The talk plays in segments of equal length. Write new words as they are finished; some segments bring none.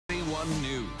One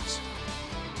News.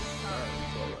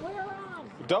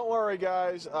 Don't worry,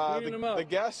 guys. The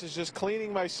guest is just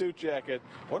cleaning my suit jacket.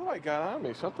 What do I got on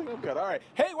me? Something I've got. All right.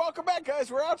 Hey, welcome back,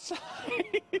 guys. We're outside.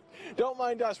 Don't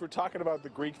mind us. We're talking about the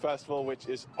Greek Festival, which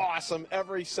is awesome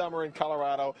every summer in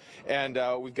Colorado, and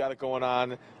we've got it going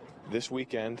on this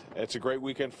weekend. It's a great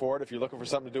weekend for it if you're looking for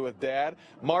something to do with Dad.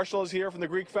 Marshall is here from the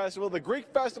Greek Festival. The Greek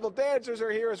Festival dancers are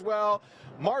here as well.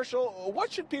 Marshall,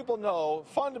 what should people know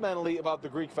fundamentally about the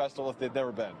Greek Festival if they've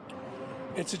never been?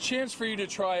 It's a chance for you to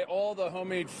try all the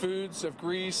homemade foods of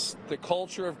Greece, the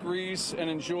culture of Greece, and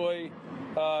enjoy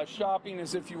shopping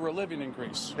as if you were living in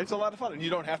Greece. It's a lot of fun, and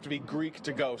you don't have to be Greek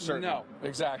to go, certainly. No,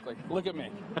 exactly. Look at me.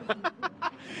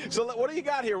 So what do you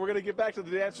got here? We're going to get back to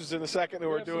the dancers in a second.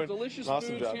 We have some delicious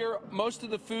awesome foods job here. Most of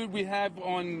the food we have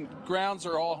on grounds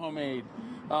are all homemade.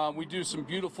 We do some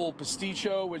beautiful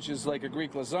pasticcio, which is like a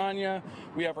Greek lasagna.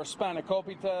 We have our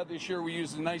spanakopita. This year we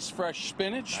use a nice fresh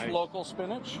spinach, local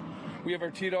spinach. We have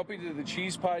our tiropita, the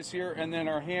cheese pies here, and then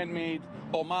our handmade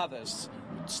pomadas,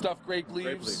 stuffed grape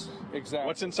leaves. Exactly.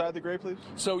 What's inside the grape leaves?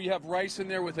 So you have rice in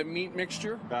there with a meat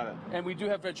mixture. Got it. And we do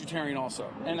have vegetarian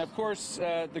also. And of course,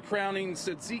 the crowning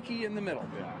tzatziki in the middle.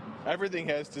 Yeah. Everything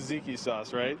has tzatziki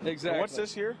sauce, right? Exactly. And what's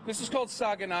this here? This is called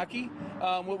saganaki.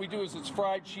 What we do is it's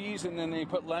fried cheese, and then they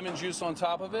put lemon juice on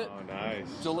top of it. Oh, nice.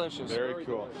 Delicious. Very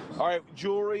cool. Delicious. All right,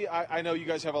 jewelry. I know you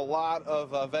guys have a lot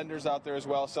of vendors out there as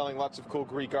well, selling lots of cool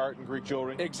Greek art and Greek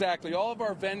jewelry. Exactly. All of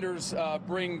our vendors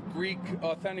bring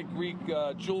authentic Greek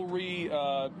jewelry.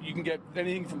 You can get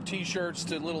anything from T-shirts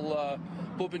to little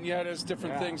bubinettas,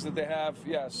 different things that they have.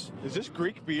 Yes. Is this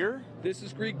Greek beer? This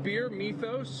is Greek beer,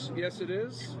 Mythos. Yes, it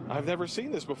is. I've never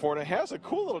seen this before, and it has a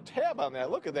cool little tab on that.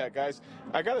 Look at that, guys.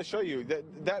 I got to show you.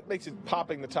 That makes it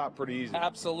popping the top pretty easy.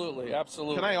 Absolutely,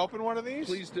 absolutely. Can I open one of these?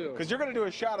 Please do. Because you're going to do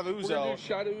a shot of ouzo. We're going to do a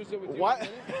shot of ouzo with you. What?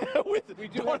 We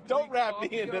do don't wrap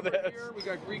me into this. Here. We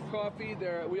got Greek coffee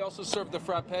there. We also serve the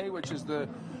frappe, which is the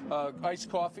iced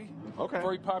coffee. Okay.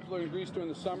 Very popular in Greece during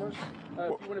the summers.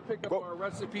 If you want to pick up our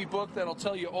recipe book, that'll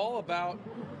tell you all about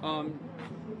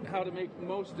how to make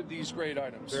most of these great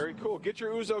items. Very cool. Get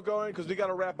your ouzo going because we got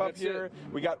to wrap up here.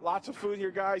 We got lots of food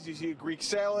here, guys. You see a Greek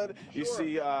salad. You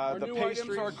see Our the new pastries.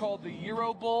 items are called the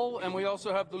Euro Bowl, and we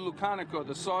also have the Lukaniko,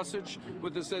 the sausage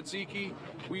with the tzatziki.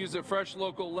 We use a fresh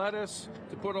local lettuce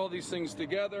to put all these things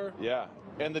together. Yeah.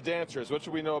 And the dancers, what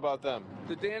should we know about them?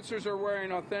 The dancers are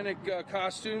wearing authentic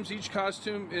costumes. Each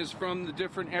costume is from the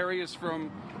different areas from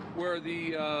where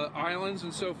the islands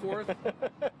and so forth.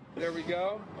 There we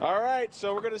go. All right,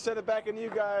 so we're going to send it back into you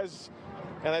guys.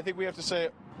 And I think we have to say,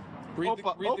 Read the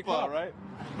Opa, right?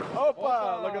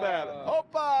 Opa, look at that.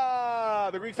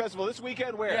 Opa! The Greek Festival this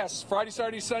weekend, where? Yes, Friday,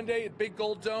 Saturday, Sunday at Big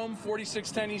Gold Dome,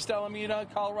 4610 East Alameda,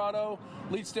 Colorado,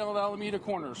 Leedsdale and Alameda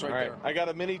corners right there. I got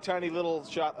a mini tiny little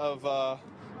shot of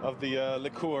the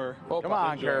liqueur. Opa. Come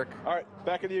on, Kirk. All right,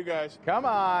 back into you guys. Come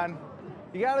on.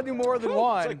 You got to do more than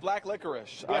one. It's like black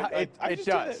licorice. Yeah, I it just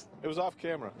does. Did it. It was off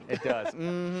camera. It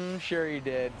does. Sure you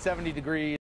did. 70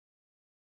 degrees.